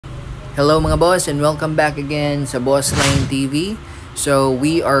Hello mga boss and welcome back again sa Bosskline TV. So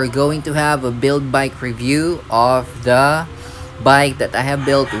we are going to have a build bike review of the bike that I have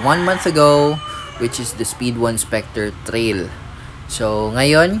built 1 month ago, which is the Speedone Spectre Trail. So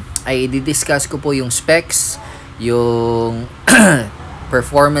ngayon ay i-discuss ko po yung specs, yung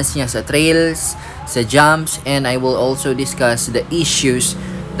performance niya sa trails, sa jumps, and I will also discuss the issues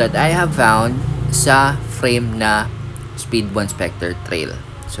that I have found sa frame na Speedone Spectre Trail.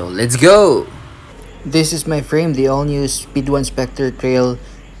 So, let's go! This is my frame, the all-new Speedone Spectre Trail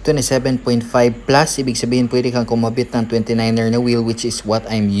 27.5 plus. Ibig sabihin, pwede kang kumabit ng 29er na wheel, which is what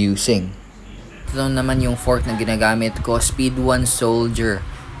I'm using. Ito naman yung fork na ginagamit ko, Speedone Soldier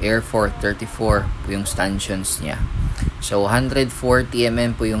Air Force 34 po yung stanchions niya. So,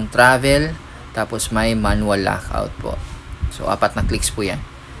 140mm po yung travel, tapos may manual lockout po. So, 4 na clicks po yan.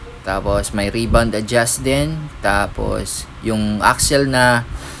 Tapos may rebound adjust din. Tapos yung axle na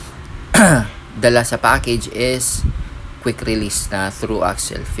dala sa package is quick release na through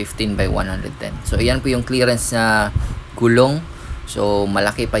axle 15/110. So ayan po yung clearance na gulong. So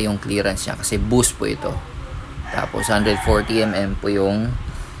malaki pa yung clearance niya kasi boost po ito. Tapos 140mm po yung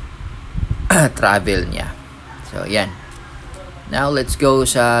travel niya. So ayan. Now let's go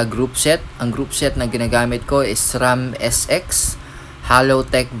sa group set. Ang group set na ginagamit ko is SRAM SX Hollow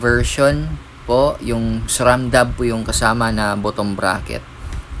Tech version po. Yung SRAM dub po yung kasama na bottom bracket.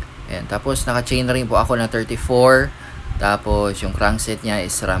 Ayan. Tapos naka-chain ring po ako na 34. Tapos yung crankset niya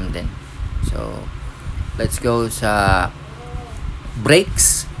is SRAM din. So let's go sa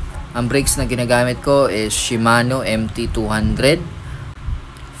brakes. Ang brakes na ginagamit ko is Shimano MT200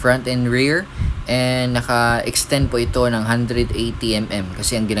 front and rear. And naka-extend po ito ng 180mm.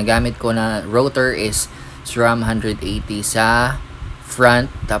 Kasi ang ginagamit ko na rotor is SRAM 180 sa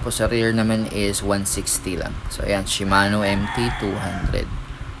front, tapos sa rear naman is 160 lang. So ayan, Shimano MT200.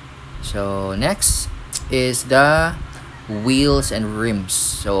 So next is the wheels and rims.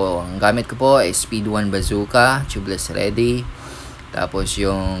 So ang gamit ko po is Speedone Bazooka, tubeless ready. Tapos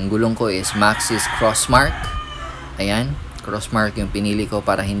yung gulong ko is Maxxis Crossmark. Ayan, Crossmark yung pinili ko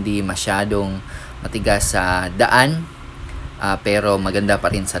para hindi masyadong matigas sa daan, pero maganda pa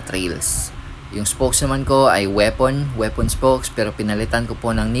rin sa trails. Yung spokes naman ko ay weapon spokes, pero pinalitan ko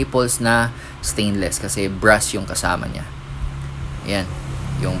po ng nipples na stainless kasi brass yung kasama niya. Ayan,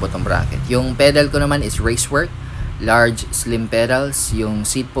 yung bottom bracket. Yung pedal ko naman is Racework, large slim pedals. Yung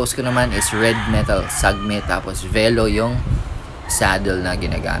seat post ko naman is red metal sagme, tapos velo yung saddle na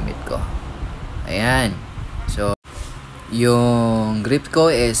ginagamit ko. Ayan. So, yung grip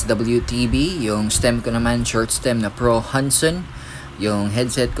ko is WTB. Yung stem ko naman, short stem na Pro Hanson. Yung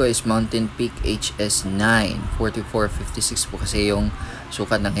headset ko is Mountain Peak HS9 4456 po kasi yung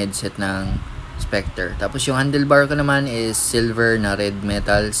sukat ng headset ng Spectre. Tapos yung handlebar ko naman is silver na red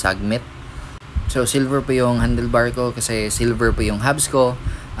metal sagmet. So silver po yung handlebar ko kasi silver po yung hubs ko,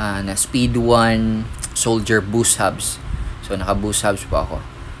 na Speedone Soldier boost hubs. So naka boost hubs po ako.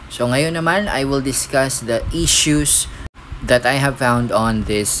 So ngayon naman I will discuss the issues that I have found on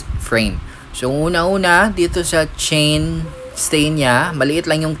this frame. So una-una dito sa chain stay niya, maliit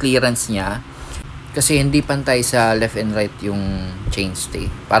lang yung clearance niya kasi hindi pantay sa left and right yung chain stay.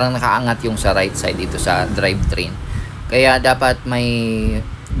 Parang nakaangat yung sa right side dito sa drivetrain. Kaya dapat may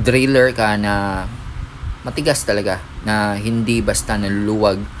driller ka na matigas talaga, na hindi basta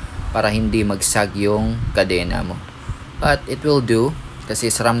naluluwag para hindi magsag yung kadena mo. But it will do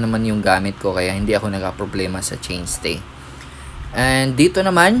kasi SRAM naman yung gamit ko kaya hindi ako nagka-problema sa chain stay. And dito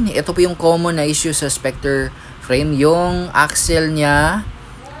naman, ito po yung common na issue sa Spectre frame, yung axle niya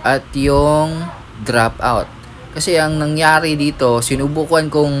at yung drop out. Kasi ang nangyari dito,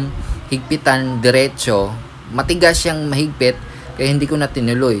 sinubukan kong higpitan diretso, matigas siyang mahigpit kaya hindi ko na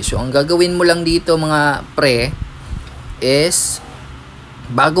tinuloy. So ang gagawin mo lang dito mga pre is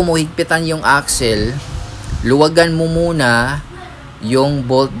bago mo higpitan yung axle, luwagan mo muna yung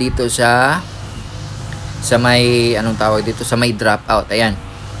bolt dito sa may anong tawag dito, sa may drop out. Ayan,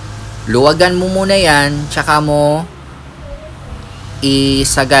 luwagan mo muna yan, tsaka mo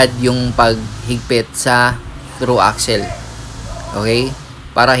isagad yung paghigpit sa through axle. Okay?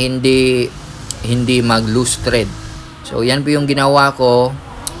 Para hindi mag loose thread. So yan po yung ginawa ko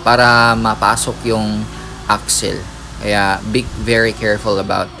para mapasok yung axle. Kaya very careful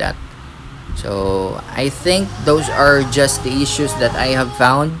about that. So I think those are just the issues that I have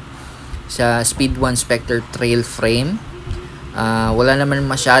found sa Speedone Spectre Trail frame. Wala naman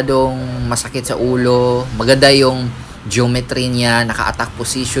masyadong masakit sa ulo. Maganda yung geometry niya, naka-attack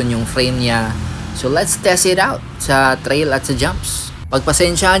position yung frame niya. So let's test it out sa trail at sa jumps.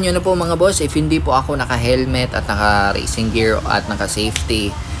 Pagpasensyahan nyo na po mga boss if hindi po ako naka-helmet at naka-racing gear at naka-safety.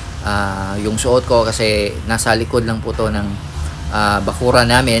 yung suot ko kasi nasa likod lang po to ng bakuran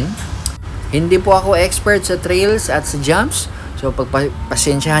namin. Hindi po ako expert sa trails at sa jumps, so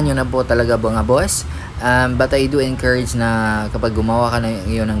pagpasensyahan nyo na po talaga mga boss. But I do encourage na kapag gumawa ka na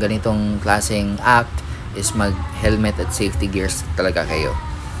yun ng ganitong klaseng act is mag helmet at safety gears talaga kayo.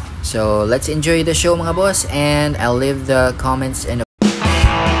 So let's enjoy the show mga boss, and I'll leave the comments and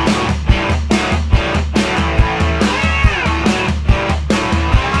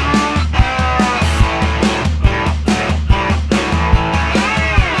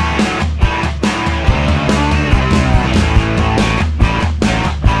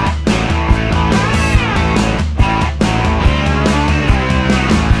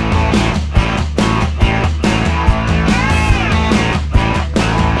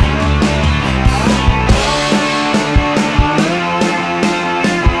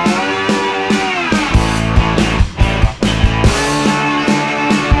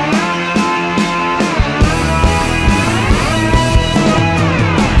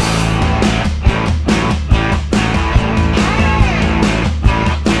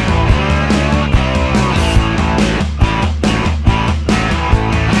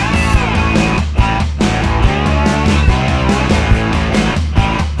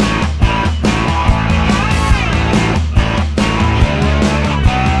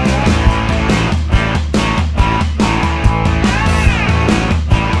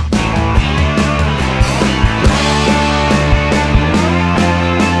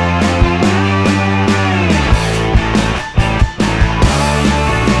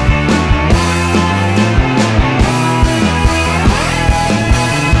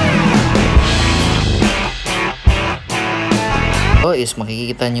is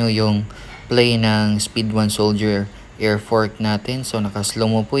makikita nyo yung play ng Speedone Soldier air fork natin. So naka-slow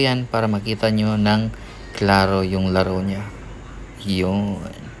mo po yan para makita nyo ng klaro yung laro niya. Yun.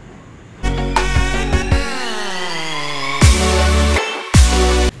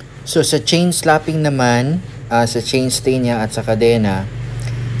 So sa chain slapping naman, sa chain stay niya at sa kadena,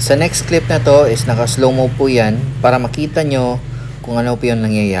 sa next clip na to is naka-slow mo po yan para makita nyo kung ano po yung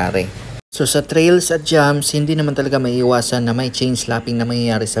nangyayari. So sa trails at jumps, hindi naman talaga maiiwasan na may chain slapping na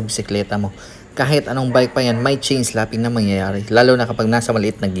mangyayari sa bisikleta mo. Kahit anong bike pa yan, may chain slapping na mangyayari. Lalo na kapag nasa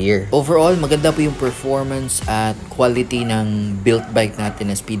maliit na gear. Overall, maganda po yung performance at quality ng built bike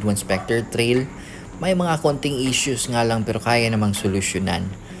natin na Speedone Spectre Trail. May mga konting issues nga lang pero kaya namang solusyonan.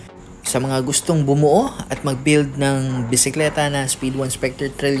 Sa mga gustong bumuo at mag-build ng bisikleta na Speedone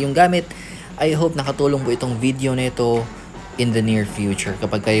Spectre Trail yung gamit, I hope nakatulong po itong video na ito in the near future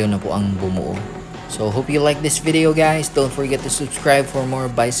kapag kayo na po ang bumuo. So hope you like this video guys. Don't forget to subscribe for more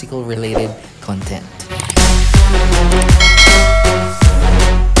bicycle related content.